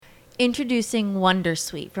Introducing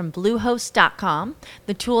Wondersuite from Bluehost.com,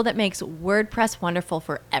 the tool that makes WordPress wonderful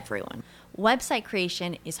for everyone. Website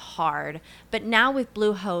creation is hard, but now with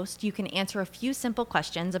Bluehost, you can answer a few simple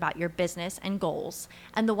questions about your business and goals,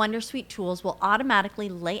 and the Wondersuite tools will automatically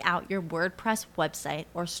lay out your WordPress website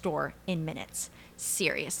or store in minutes.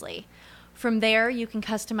 Seriously. From there, you can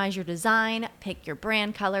customize your design, pick your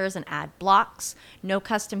brand colors, and add blocks. No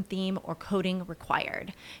custom theme or coding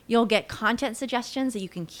required. You'll get content suggestions that you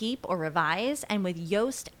can keep or revise, and with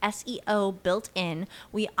Yoast SEO built in,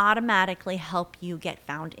 we automatically help you get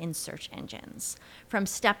found in search engines. From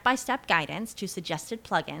step-by-step guidance to suggested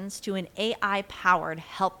plugins to an AI-powered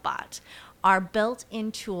help bot, our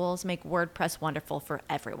built-in tools make WordPress wonderful for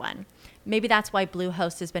everyone. Maybe that's why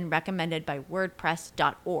Bluehost has been recommended by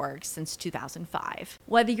WordPress.org since 2005.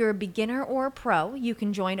 Whether you're a beginner or a pro, you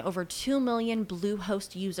can join over 2 million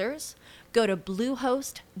Bluehost users. Go to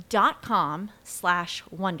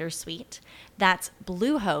bluehost.com/wondersuite. That's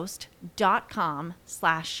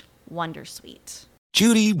bluehost.com/wondersuite.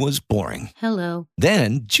 Judy was boring. Hello.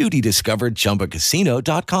 Then Judy discovered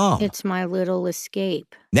ChumbaCasino.com. It's my little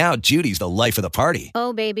escape. Now Judy's the life of the party.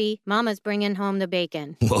 Oh, baby, mama's bringing home the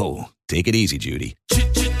bacon. Whoa, take it easy, Judy.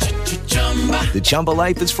 The Chumba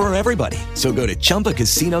life is for everybody. So go to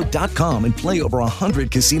ChumbaCasino.com and play over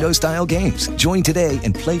 100 casino-style games. Join today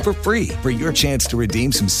and play for free for your chance to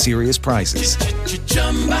redeem some serious prizes.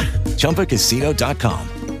 ChumbaCasino.com.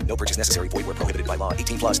 No purchase necessary. Void where prohibited by law.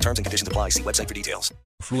 18+ terms and conditions apply. See website for details.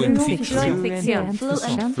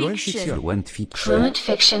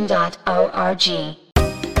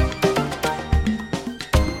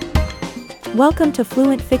 Fluentfiction.org. Welcome to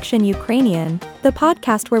Fluent Fiction Ukrainian, the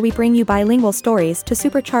podcast where we bring you bilingual stories to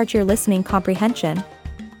supercharge your listening comprehension.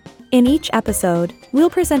 In each episode, we'll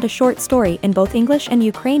present a short story in both English and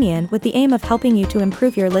Ukrainian with the aim of helping you to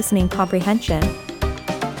improve your listening comprehension.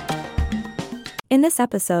 In this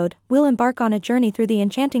episode, we'll embark on a journey through the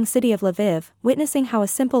enchanting city of Lviv, witnessing how a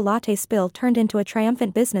simple latte spill turned into a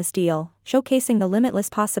triumphant business deal, showcasing the limitless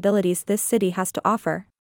possibilities this city has to offer.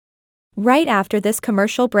 Right after this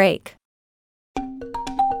commercial break.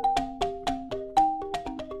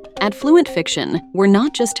 At Fluent Fiction, we're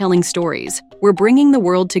not just telling stories, we're bringing the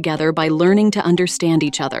world together by learning to understand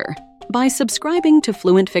each other. By subscribing to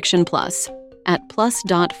Fluent Fiction Plus at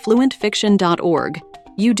plus.fluentfiction.org,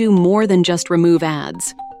 you do more than just remove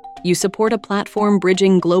ads. You support a platform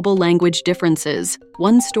bridging global language differences,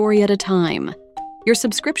 one story at a time. Your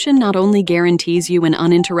subscription not only guarantees you an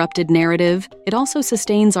uninterrupted narrative, it also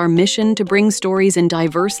sustains our mission to bring stories in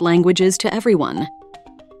diverse languages to everyone.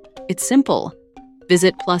 It's simple.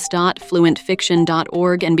 Visit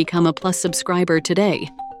plus.fluentfiction.org and become a Plus subscriber today.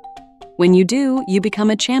 When you do, you become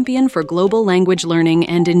a champion for global language learning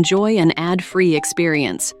and enjoy an ad-free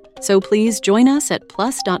experience. So please join us at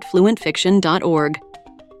plus.fluentfiction.org.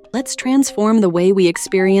 Let's transform the way we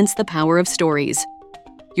experience the power of stories.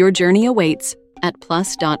 Your journey awaits at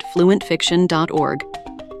plus.fluentfiction.org.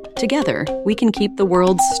 Together, we can keep the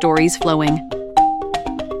world's stories flowing.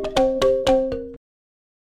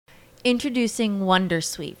 Introducing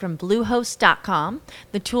Wondersuite from Bluehost.com,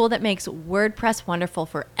 the tool that makes WordPress wonderful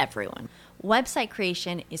for everyone. Website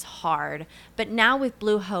creation is hard, but now with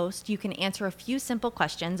Bluehost, you can answer a few simple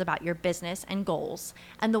questions about your business and goals,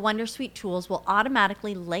 and the Wondersuite tools will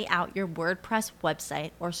automatically lay out your WordPress website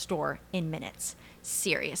or store in minutes.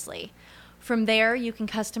 Seriously. From there, you can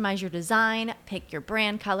customize your design, pick your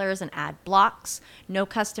brand colors, and add blocks. No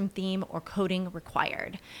custom theme or coding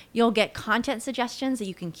required. You'll get content suggestions that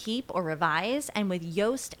you can keep or revise, and with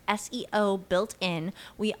Yoast SEO built in,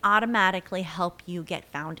 we automatically help you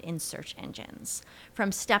get found in search engines.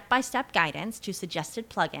 From step-by-step guidance to suggested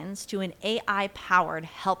plugins to an AI-powered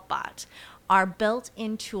help bot, our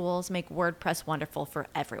built-in tools make WordPress wonderful for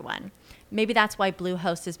everyone. Maybe that's why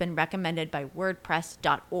Bluehost has been recommended by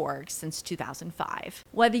WordPress.org since 2005.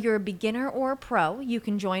 Whether you're a beginner or a pro, you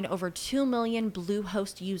can join over 2 million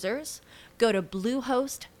Bluehost users. Go to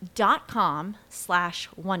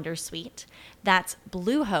bluehost.com/wondersuite. That's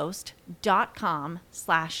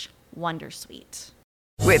bluehost.com/wondersuite.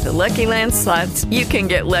 With the Lucky Land Slots, you can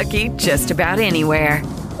get lucky just about anywhere.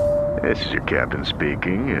 This is your captain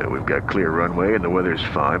speaking. We've got clear runway and the weather's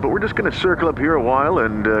fine, but we're just going to circle up here a while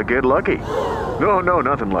and get lucky. No,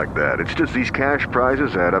 nothing like that. It's just these cash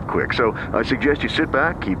prizes add up quick. So I suggest you sit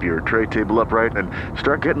back, keep your tray table upright, and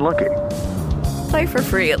start getting lucky. Play for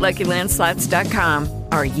free at LuckyLandSlots.com.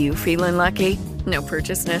 Are you feeling lucky? No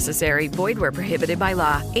purchase necessary. Void where prohibited by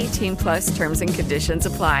law. 18+ terms and conditions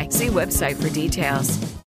apply. See website for details.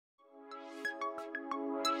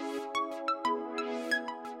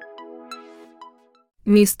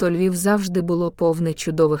 Місто Львів завжди було повне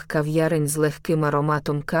чудових кав'ярень з легким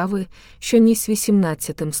ароматом кави, що ніс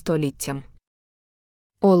 18 століттям.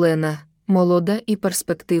 Олена, молода і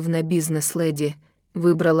перспективна бізнес-леді,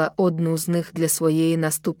 вибрала одну з них для своєї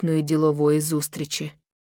наступної ділової зустрічі.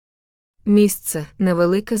 Місце –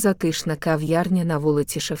 невелика затишна кав'ярня на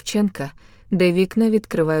вулиці Шевченка, де вікна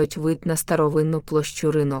відкривають вид на старовинну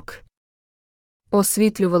площу Ринок.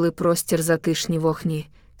 Освітлювали простір затишні вогні,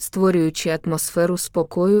 створюючи атмосферу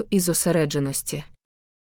спокою і зосередженості.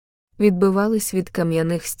 Відбивались від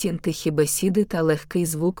кам'яних стін тихі бесіди та легкий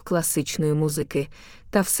звук класичної музики,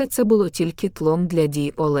 та все це було тільки тлом для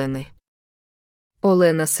дій Олени.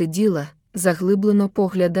 Олена сиділа, заглиблено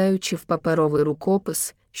поглядаючи в паперовий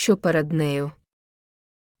рукопис, що перед нею.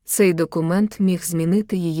 Цей документ міг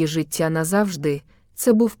змінити її життя назавжди,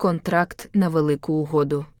 це був контракт на велику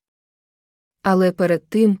угоду. Але перед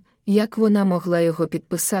тим, як вона могла його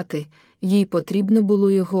підписати, їй потрібно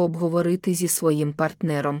було його обговорити зі своїм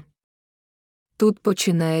партнером. Тут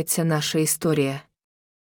починається наша історія.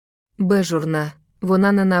 Безжурна,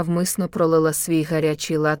 вона ненавмисно пролила свій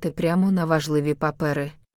гарячий лате прямо на важливі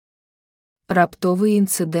папери. Раптовий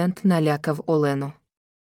інцидент налякав Олену.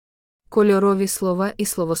 Кольорові слова і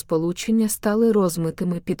словосполучення стали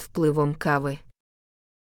розмитими під впливом кави.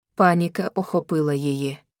 Паніка охопила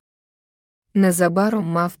її. Незабаром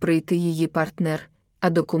мав прийти її партнер, а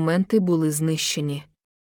документи були знищені.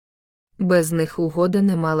 Без них угода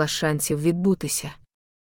не мала шансів відбутися.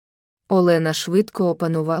 Олена швидко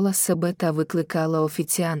опанувала себе та викликала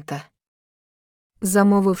офіціанта.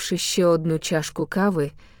 Замовивши ще одну чашку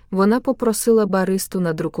кави, вона попросила баристу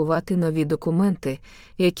надрукувати нові документи,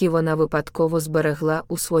 які вона випадково зберегла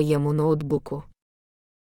у своєму ноутбуку.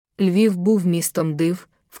 Львів був містом див,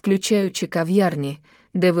 включаючи кав'ярні,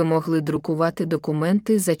 де ви могли друкувати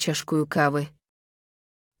документи за чашкою кави.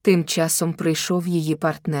 Тим часом прийшов її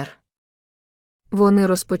партнер. Вони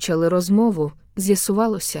розпочали розмову,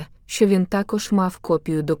 з'ясувалося, що він також мав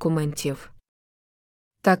копію документів.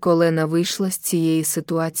 Так Олена вийшла з цієї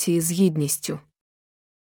ситуації з гідністю.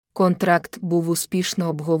 Контракт був успішно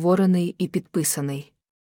обговорений і підписаний.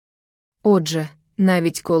 Отже,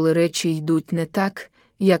 навіть коли речі йдуть не так,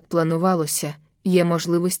 як планувалося, є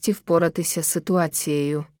можливості впоратися з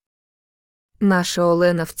ситуацією. Наша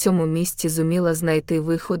Олена в цьому місті зуміла знайти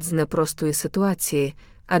виход з непростої ситуації,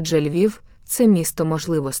 адже Львів – це місто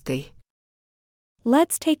можливостей.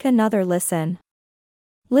 Let's take another listen.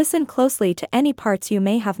 Listen closely to any parts you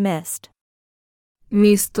may have missed.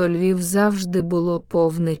 Місто Львів завжди було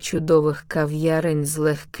повне чудових кав'ярень з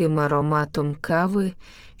легким ароматом кави,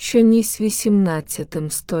 що ніс 18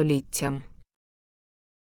 століттям.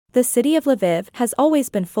 The city of Lviv has always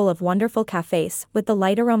been full of wonderful cafes with the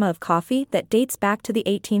light aroma of coffee that dates back to the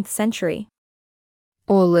 18th century.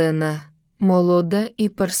 Олена, молода і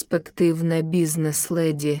перспективна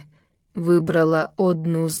бізнес-леді, вибрала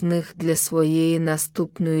одну з них для своєї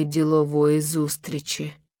наступної ділової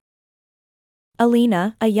зустрічі.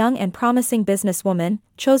 Alina, a young and promising businesswoman,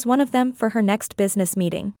 chose one of them for her next business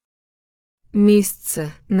meeting.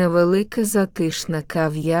 Місце – невелика затишна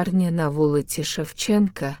кав'ярня на вулиці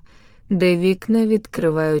Шевченка, де вікна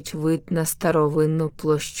відкривають вид на старовинну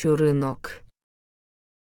площу Ринок.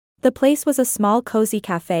 The place was a small cozy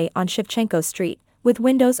cafe on Shevchenko Street, with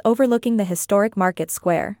windows overlooking the historic market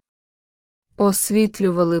square.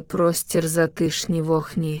 Освітлювали простір затишні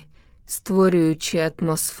вогні, створюючи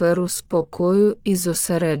атмосферу спокою і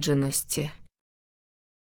зосередженості.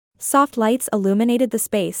 Soft lights illuminated the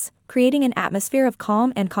space, creating an atmosphere of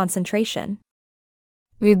calm and concentration.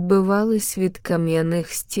 Відбивались від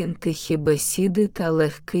кам'яних стін тихі бесіди та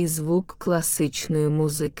легкий звук класичної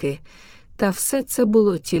музики, та все це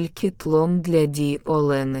було тільки тлом для дій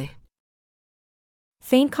Олени.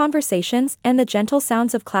 Faint conversations and the gentle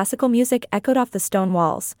sounds of classical music echoed off the stone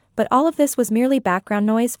walls, but all of this was merely background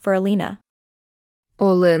noise for Alina.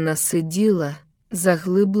 Олена сиділа,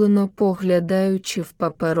 заглиблено поглядаючи в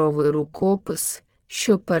паперовий рукопис,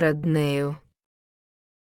 що перед нею.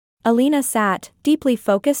 Alina sat, deeply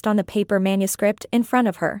focused on the paper manuscript in front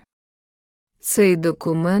of her. Цей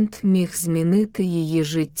документ міг змінити її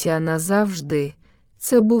життя назавжди.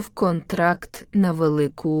 Це був контракт на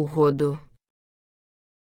велику угоду.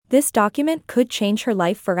 This document could change her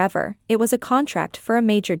life forever. It was a contract for a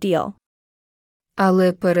major deal.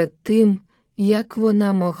 Але перед тим, як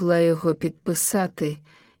вона могла його підписати,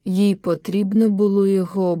 їй потрібно було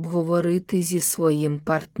його обговорити зі своїм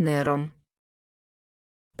партнером.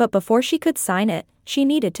 But before she could sign it, she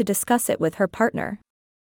needed to discuss it with her partner.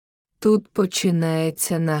 Тут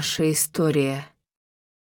починається наша історія.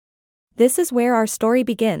 This is where our story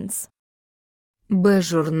begins.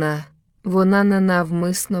 Безжурна, Вона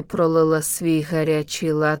ненавмисно пролила свій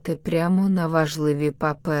гарячий лате прямо на важливі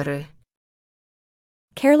папери.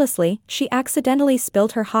 Carelessly, she accidentally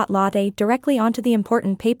spilled her hot latte directly onto the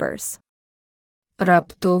important papers.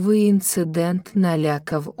 Раптовий інцидент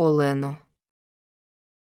налякав Олену.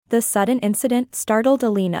 The sudden incident startled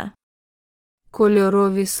Alina.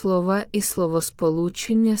 Кольорові слова і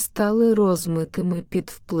словосполучення стали розмитими під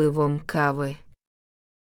впливом кави.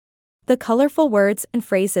 The colorful words and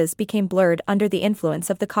phrases became blurred under the influence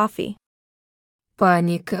of the coffee.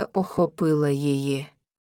 Паніка охопила її.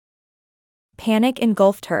 Panic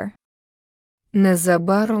engulfed her.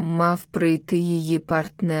 Незабаром мав прийти її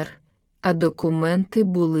партнер, а документи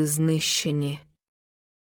були знищені.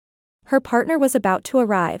 Her partner was about to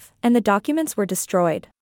arrive, and the documents were destroyed.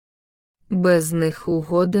 Без них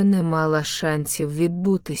угода не мала шансів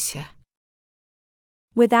відбутися.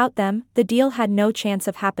 Without them, the deal had no chance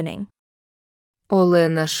of happening.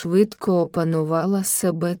 Олена швидко опанувала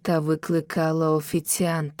себе та викликала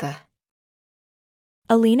офіціанта.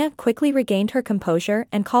 Alina quickly regained her composure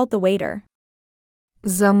and called the waiter.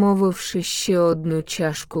 Замовивши ще одну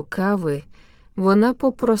чашку кави, вона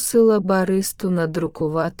попросила баристу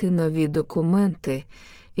надрукувати нові документи,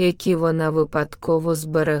 які вона випадково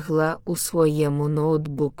зберегла у своєму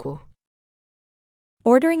ноутбуку.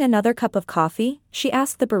 Ordering another cup of coffee, she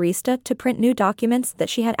asked the barista to print new documents that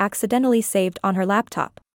she had accidentally saved on her laptop.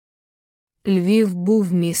 Львів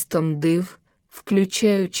був містом див,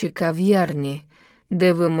 включаючи кав'ярні,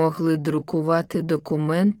 де ви могли друкувати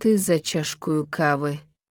документи за чашкою кави.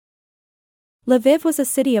 Lviv was a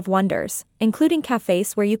city of wonders, including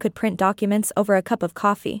cafes where you could print documents over a cup of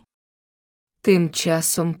coffee. Тим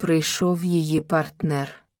часом прийшов її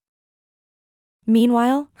партнер.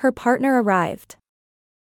 Meanwhile, her partner arrived.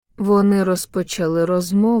 Вони розпочали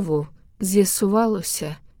розмову,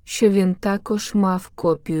 з'ясувалося, що він також мав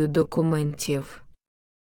копію документів.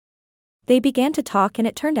 They began to talk and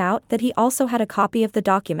it turned out that he also had a copy of the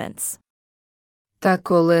documents.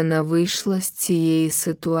 Так Олена вийшла з цієї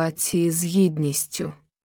ситуації з гідністю.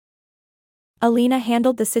 Alina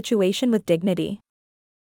handled the situation with dignity.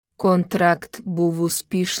 Контракт був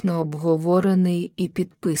успішно обговорений і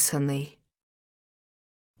підписаний.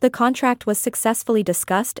 The contract was successfully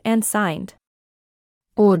discussed and signed.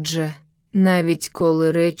 Отже, навіть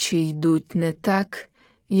коли речі йдуть не так,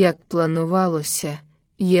 як планувалося,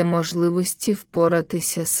 є можливості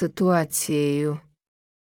впоратися з ситуацією.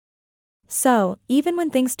 So, even when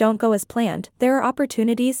things don't go as planned, there are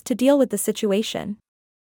opportunities to deal with the situation.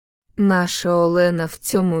 Наша Олена в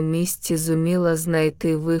цьому місці зуміла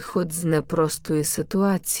знайти виход з непростої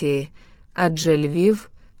ситуації, адже Львів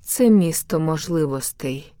 – це місто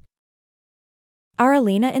можливостей. Our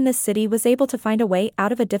Alina in this city was able to find a way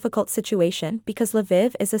out of a difficult situation because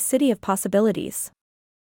Lviv is a city of possibilities.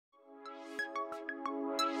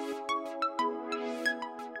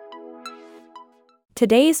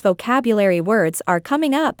 Today's vocabulary words are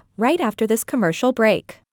coming up right after this commercial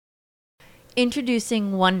break.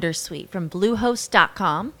 Introducing Wondersuite from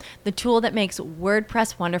Bluehost.com, the tool that makes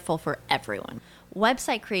WordPress wonderful for everyone.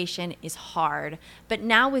 Website creation is hard, but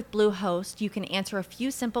now with Bluehost, you can answer a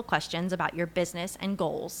few simple questions about your business and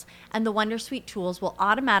goals, and the Wondersuite tools will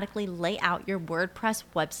automatically lay out your WordPress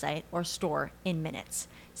website or store in minutes.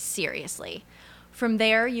 Seriously. From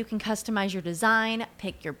there, you can customize your design,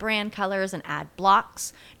 pick your brand colors, and add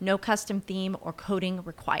blocks. No custom theme or coding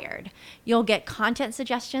required. You'll get content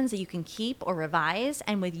suggestions that you can keep or revise,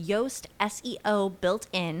 and with Yoast SEO built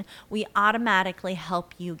in, we automatically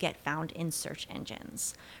help you get found in search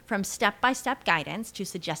engines. From step-by-step guidance to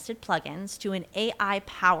suggested plugins to an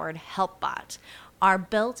AI-powered help bot, our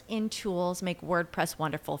built-in tools make WordPress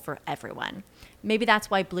wonderful for everyone. Maybe that's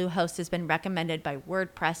why Bluehost has been recommended by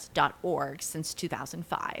WordPress.org since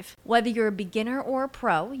 2005. Whether you're a beginner or a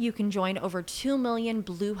pro, you can join over 2 million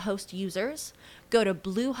Bluehost users. Go to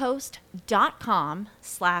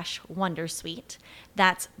bluehost.com/wondersuite.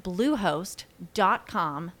 That's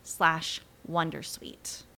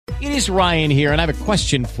bluehost.com/wondersuite. It is Ryan here, and I have a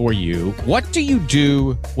question for you. What do you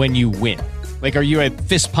do when you win? Like, are you a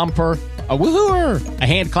fist pumper, a woohooer, a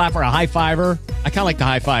hand clapper, a high fiver? I kind of like the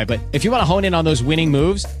high five, but if you want to hone in on those winning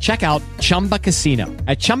moves, check out Chumba Casino.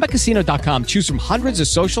 At ChumbaCasino.com, choose from hundreds of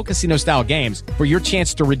social casino-style games for your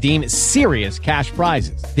chance to redeem serious cash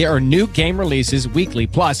prizes. There are new game releases weekly,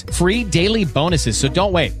 plus free daily bonuses, so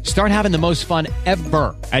don't wait. Start having the most fun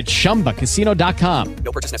ever at ChumbaCasino.com.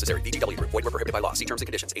 No purchase necessary. VGW Group. Void where prohibited by law. See terms and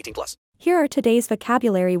conditions. 18+. Here are today's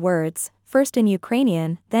vocabulary words, first in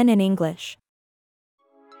Ukrainian, then in English.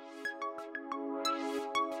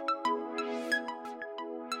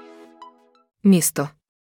 Місто.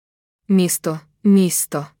 Місто.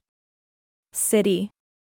 Місто. City.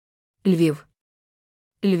 Львів,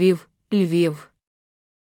 Львів, Львів.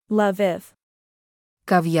 Lviv.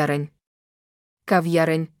 Кав'ярень,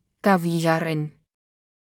 кав'ярень, кав'ярень.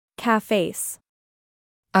 Cafes.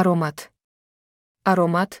 Аромат,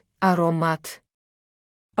 аромат, аромат.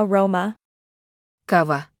 Aroma.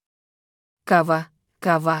 Кава, кава,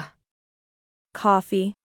 кава.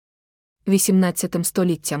 Coffee. 18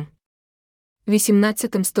 століттям.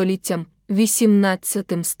 18 століттям,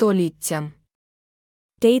 18 століттям.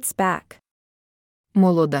 Dates back.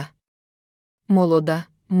 Молода, молода,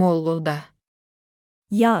 молода.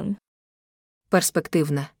 Young.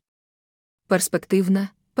 Перспективна, перспективна,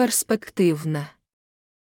 перспективна.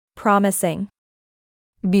 Promising.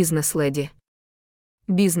 Бізнес-леді,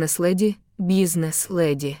 бізнес-леді,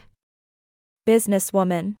 бізнес-леді.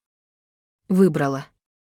 Businesswoman. Вибрала,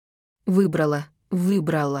 вибрала,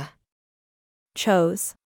 вибрала.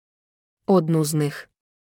 Chose. Одну з них,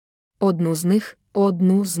 одну з них,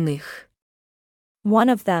 одну з них.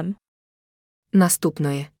 One of them.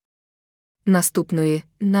 Наступної, наступної,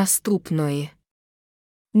 наступної.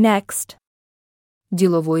 Next.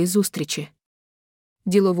 Ділової зустрічі,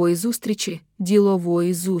 ділової зустрічі,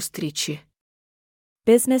 ділової зустрічі.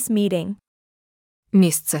 Business meeting.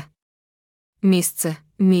 Місце, місце,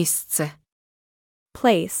 місце.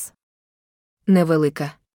 Place.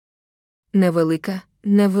 Невелика, невелика,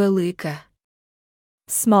 невелика.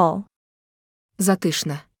 Small.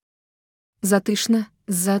 Затишна, затишна,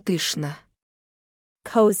 затишна.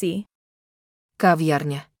 Cozy.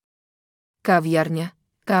 Кав'ярня, кав'ярня,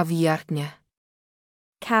 кав'ярня.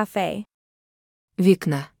 Cafe.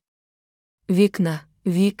 Вікна, вікна,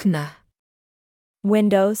 вікна.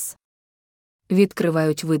 Windows.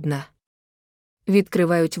 Відкривають видна,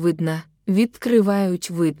 відкривають видна, відкривають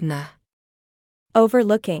видна.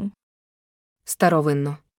 Overlooking.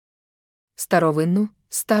 Старовинну, старовинну,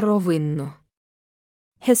 старовинну.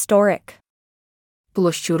 Historic.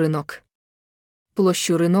 Площу ринок,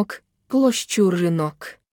 площу ринок, площу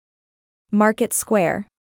ринок. Market square.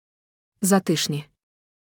 Затишні,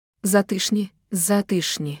 затишні,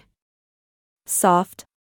 затишні. Soft.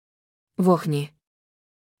 Вогні,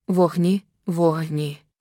 вогні, вогні.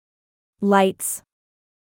 Lights.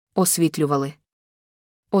 Освітлювали,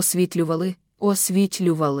 освітлювали,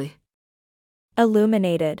 освітлювали.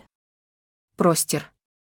 Illuminated. Простір,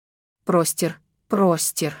 простір,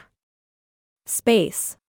 простір.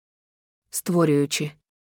 Space. Створюючи,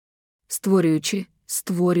 створюючи,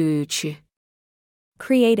 створюючи.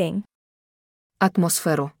 Creating.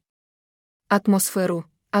 Атмосферу, атмосферу,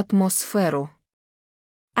 атмосферу.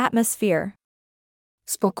 Atmosphere.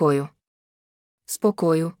 Спокою,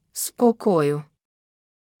 спокою, спокою.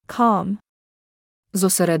 Calm.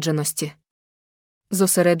 Зосередженості,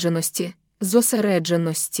 зосередженості,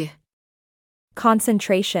 зосередженості.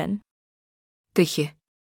 Concentration. Тихі,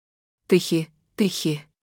 тихі, тихі.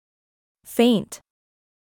 Faint.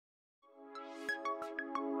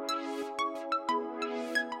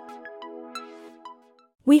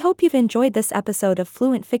 We hope you've enjoyed this episode of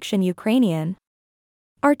Fluent Fiction Ukrainian.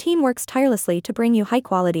 Our team works tirelessly to bring you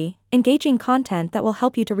high-quality, engaging content that will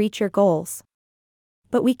help you to reach your goals.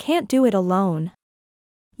 But we can't do it alone.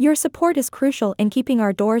 Your support is crucial in keeping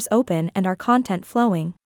our doors open and our content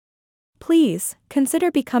flowing. Please,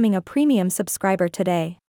 consider becoming a premium subscriber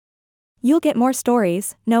today. You'll get more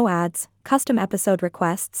stories, no ads, custom episode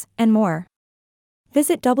requests, and more.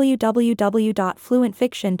 Visit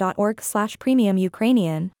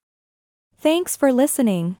www.fluentfiction.org/premiumukrainian. Thanks for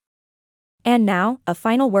listening. And now, a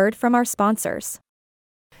final word from our sponsors.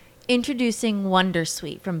 Introducing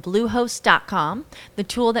Wondersuite from Bluehost.com, the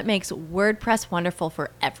tool that makes WordPress wonderful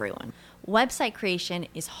for everyone. Website creation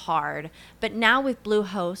is hard, but now with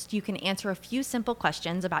Bluehost, you can answer a few simple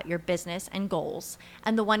questions about your business and goals,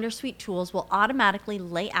 and the Wondersuite tools will automatically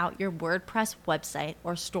lay out your WordPress website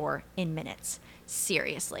or store in minutes.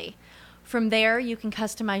 Seriously. From there, you can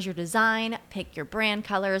customize your design, pick your brand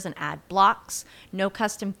colors, and add blocks. No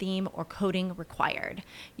custom theme or coding required.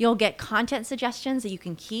 You'll get content suggestions that you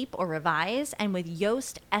can keep or revise, and with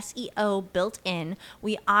Yoast SEO built in,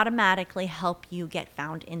 we automatically help you get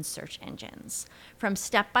found in search engines. From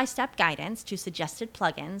step-by-step guidance to suggested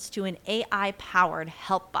plugins to an AI-powered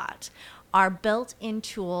help bot, our built-in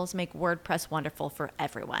tools make WordPress wonderful for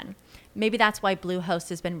everyone. Maybe that's why Bluehost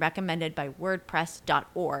has been recommended by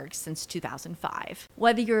WordPress.org since 2005.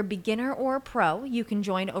 Whether you're a beginner or a pro, you can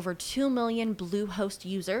join over 2 million Bluehost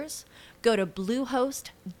users. Go to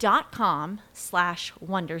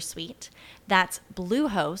bluehost.com/wondersuite. That's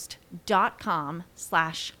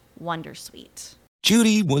bluehost.com/wondersuite.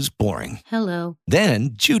 Judy was boring. Hello.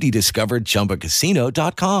 Then Judy discovered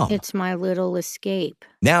ChumbaCasino.com. It's my little escape.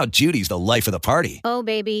 Now Judy's the life of the party. Oh,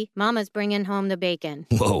 baby, mama's bringing home the bacon.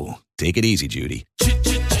 Whoa, take it easy, Judy.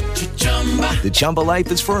 The Chumba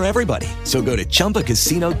life is for everybody. So go to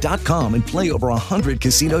ChumbaCasino.com and play over 100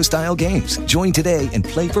 casino-style games. Join today and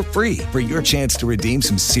play for free for your chance to redeem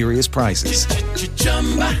some serious prizes.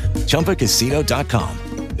 ChumbaCasino.com.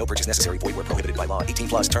 No purchase necessary. Void where prohibited by law. 18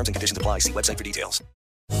 plus terms and conditions apply. See website for details.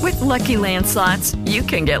 With Lucky Land Slots, you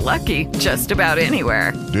can get lucky just about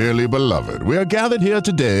anywhere. Dearly beloved, we are gathered here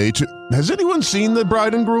today to... Has anyone seen the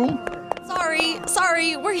bride and groom?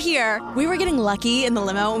 Sorry, we're here. We were getting lucky in the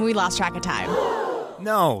limo and we lost track of time.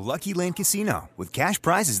 No, Lucky Land Casino, with cash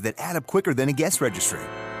prizes that add up quicker than a guest registry.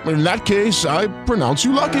 In that case, I pronounce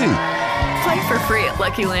you lucky. Play for free at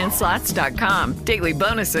LuckyLandSlots.com. Daily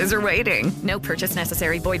bonuses are waiting. No purchase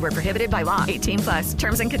necessary. Void where prohibited by law. 18 plus.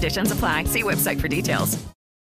 Terms and conditions apply. See website for details.